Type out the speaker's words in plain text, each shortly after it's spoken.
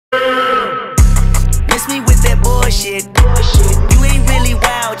bullshit. You ain't really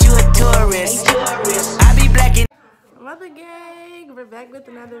wild, you a tourist. I be black and Mother gang, we're back with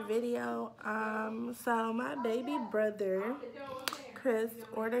another video. So my baby brother Chris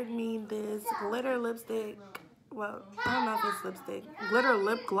ordered me this glitter lipstick. Well, I don't know if it's lipstick, glitter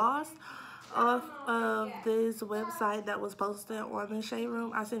lip gloss off of this website that was posted on the Shade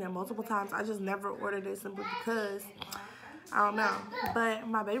Room. I've seen it multiple times. I just never ordered it simply because I don't know. But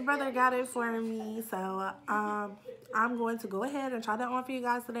my baby brother got it for me, so I'm going to go ahead and try that on for you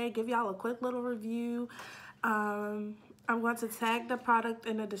guys today. Give y'all a quick little review. I'm going to tag the product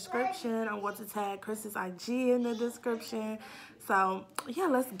in the description. I'm going to tag Chris's IG in the description. So yeah,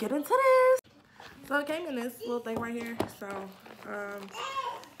 let's get into this. So it came in this little thing right here. So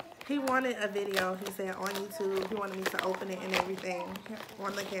he wanted a video, he said, on YouTube. He wanted me to open it and everything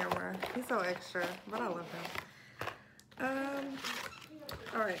on the camera. He's so extra, but I love him.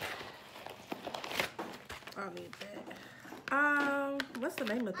 All right. I'll need that. What's the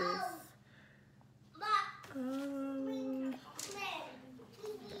name of this?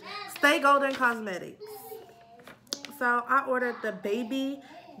 Stay Golden Cosmetics. So I ordered the baby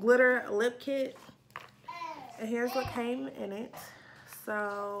glitter lip kit, and here's what came in it.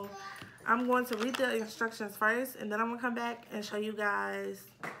 So I'm going to read the instructions first, and then I'm gonna come back and show you guys,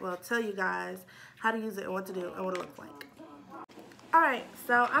 well, tell you guys how to use it and what to do and what it looks like. All right,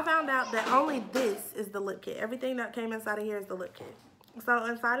 so I found out that only this is the lip kit. Everything that came inside of here is the lip kit. So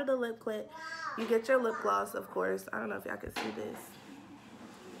inside of the lip kit, you get your lip gloss, of course. I don't know if y'all can see this.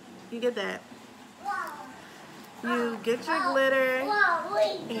 You get that. You get your glitter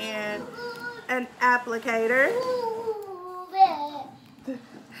and an applicator.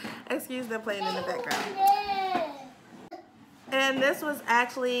 Excuse them playing in the background. And this was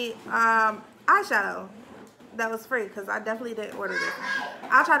actually eyeshadow that was free because I definitely didn't order this.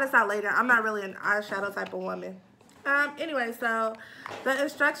 I'll try this out later. I'm not really an eyeshadow type of woman. Anyway, so the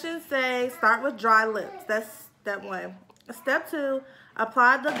instructions say start with dry lips. That's step 1. Step 2,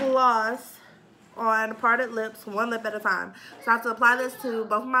 apply the gloss on parted lips, one lip at a time. So I have to apply this to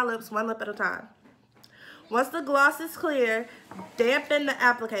both of my lips, one lip at a time. Once the gloss is clear, dampen the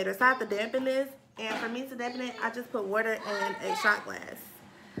applicator. So I have to dampen this, and for me to dampen it, I just put water in a shot glass.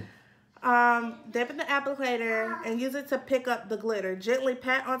 Dampen the applicator and use it to pick up the glitter. Gently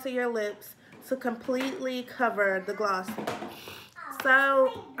pat onto your lips to completely cover the gloss.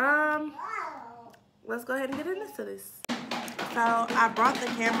 So, let's go ahead and get into this. So I brought the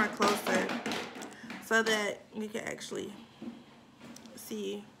camera closer so that you can actually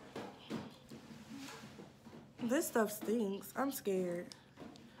see. This stuff stinks. I'm scared.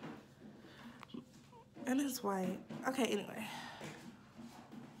 And it's white. Okay, anyway.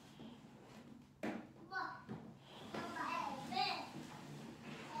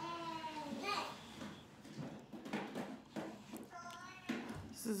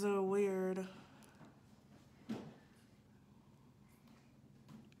 This is a weird.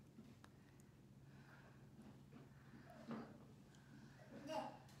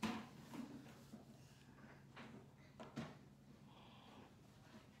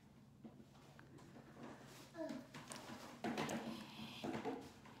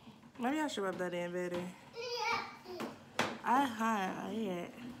 Maybe I should rub that in better. Yeah.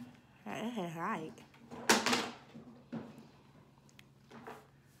 Right.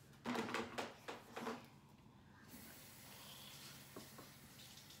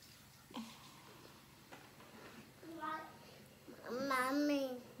 Mommy.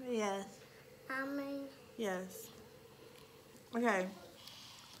 Yes. Mommy. Yes. Okay.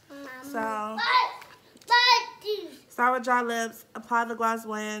 Mommy. So start with dry lips. Apply the gloss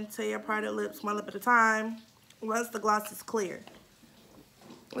when to your parted lips, one lip at a time. Once the gloss is clear.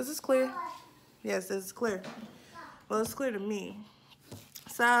 Was this clear? Yes, it's clear. Well, it's clear to me.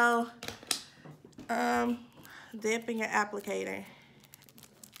 So, dampen your applicator.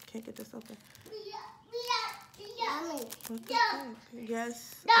 Can't get this open. Mommy.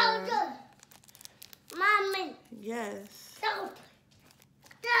 Yes. Mommy. Yes. Stop.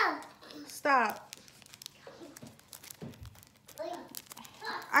 Stop.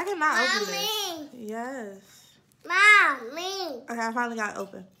 I cannot open this. Mommy. Yes. Mommy. Okay, I finally got it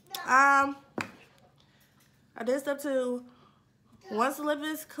open. I did step 2. Once the lip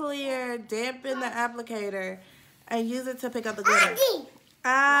is clear, dampen the applicator and use it to pick up the glitter.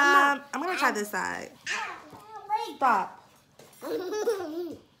 I'm gonna try this side. Stop.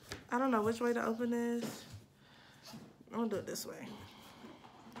 I don't know which way to open this. I'm gonna do it this way.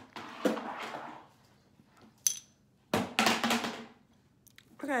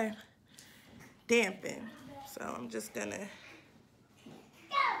 Okay. Dampen. So I'm just gonna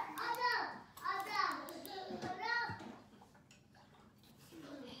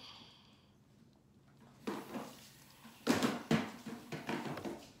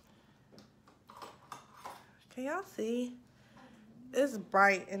Can y'all see? It's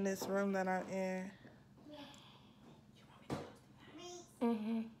bright in this room that I'm in.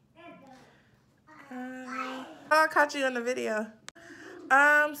 I caught you in the video.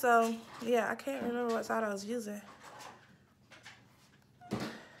 So yeah, I can't remember what side I was using.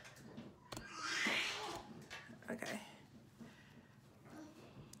 Okay.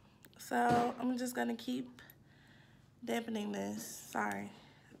 So I'm just gonna keep dampening this. Sorry,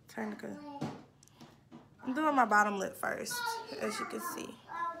 turn the. I'm doing my bottom lip first, as you can see.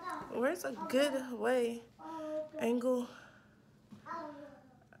 Where's a good way angle?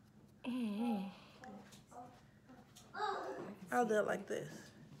 I'll do it like this.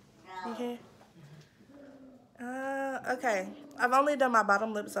 You hear? Okay. I've only done my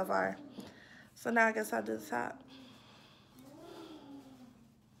bottom lip so far. So now I guess I'll do the top.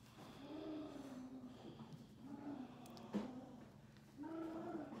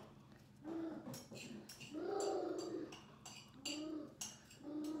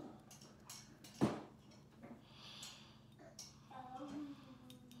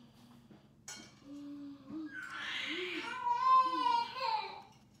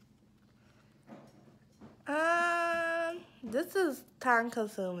 This is time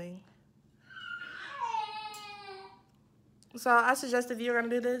consuming. So I suggest if you're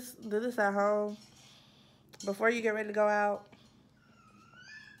gonna do this at home before you get ready to go out.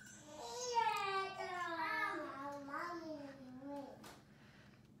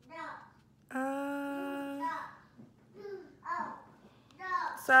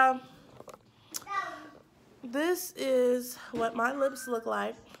 So this is what my lips look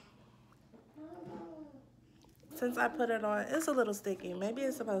like. Since I put it on, it's a little sticky. Maybe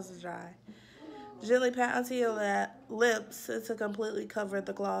it's supposed to dry. Gently pat onto your lips to completely cover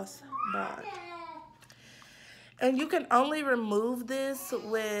the gloss bar. And you can only remove this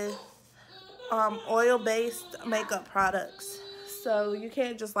with oil-based makeup products. So you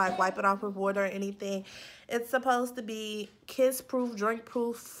can't just like wipe it off with water or anything. It's supposed to be kiss-proof,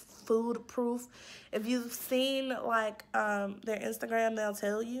 drink-proof, food-proof. If you've seen like their Instagram, they'll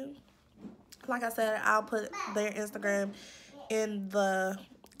tell you. Like I said, I'll put their Instagram in the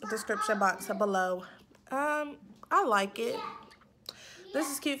description box below. I like it.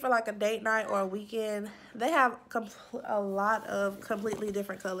 This is cute for like a date night or a weekend. They have a lot of completely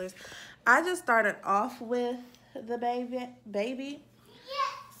different colors. I just started off with the baby.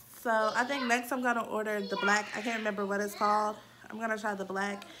 So I think next I'm gonna order the black. I can't remember what it's called. I'm gonna try the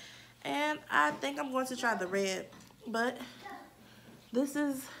black. And I think I'm going to try the red. But this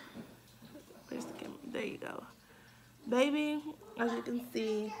is, where's the camera? There you go. Baby, as you can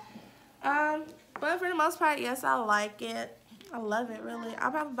see. But for the most part, yes, I like it. I love it, really.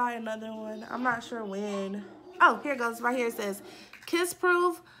 I'll probably buy another one. I'm not sure when. Oh, here it goes. Right here it says kiss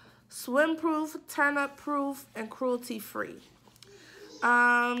proof, swim proof, turn up proof, and cruelty free.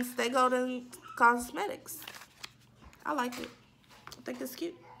 Stay Golden Cosmetics. I like it. I think it's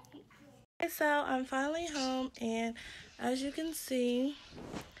cute. Okay, so I'm finally home, and as you can see,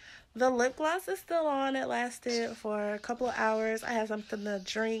 the lip gloss is still on. It lasted for a couple of hours. I had something to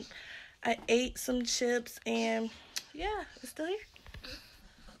drink. I ate some chips, and yeah, it's still here.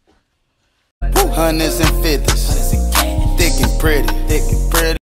 Hundreds and fifties, thick and pretty.